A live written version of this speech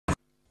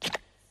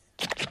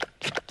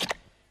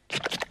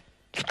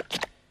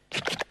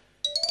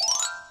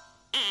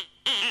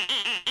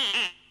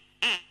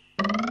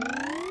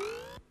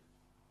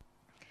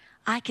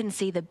can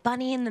see the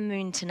bunny in the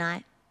moon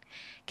tonight.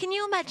 Can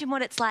you imagine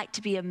what it's like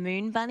to be a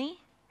moon bunny?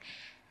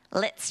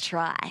 Let's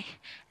try.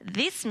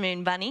 This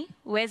moon bunny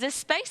wears a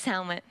space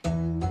helmet.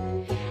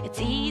 It's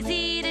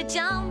easy to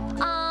jump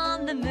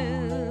on the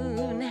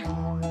moon.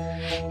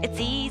 It's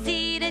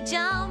easy to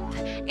jump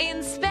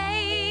in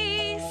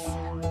space.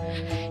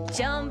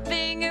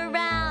 Jumping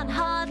around,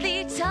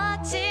 hardly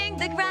touching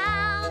the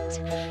ground.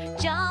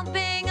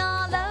 Jumping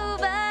all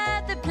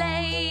over the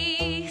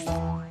place.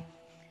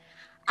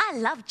 I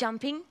love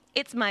jumping.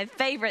 It's my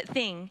favorite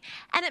thing.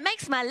 And it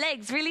makes my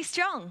legs really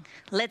strong.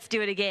 Let's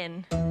do it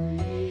again.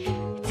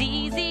 It's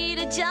easy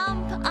to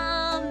jump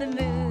on the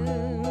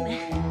moon.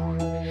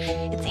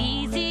 It's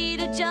easy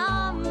to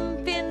jump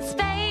in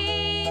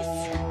space.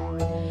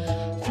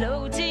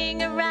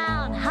 Floating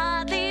around,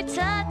 hardly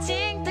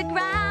touching the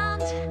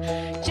ground.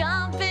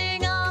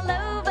 Jumping all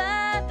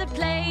over the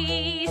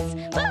place.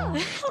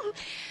 Woo!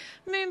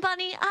 Moon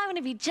bunny, I want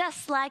to be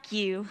just like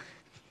you.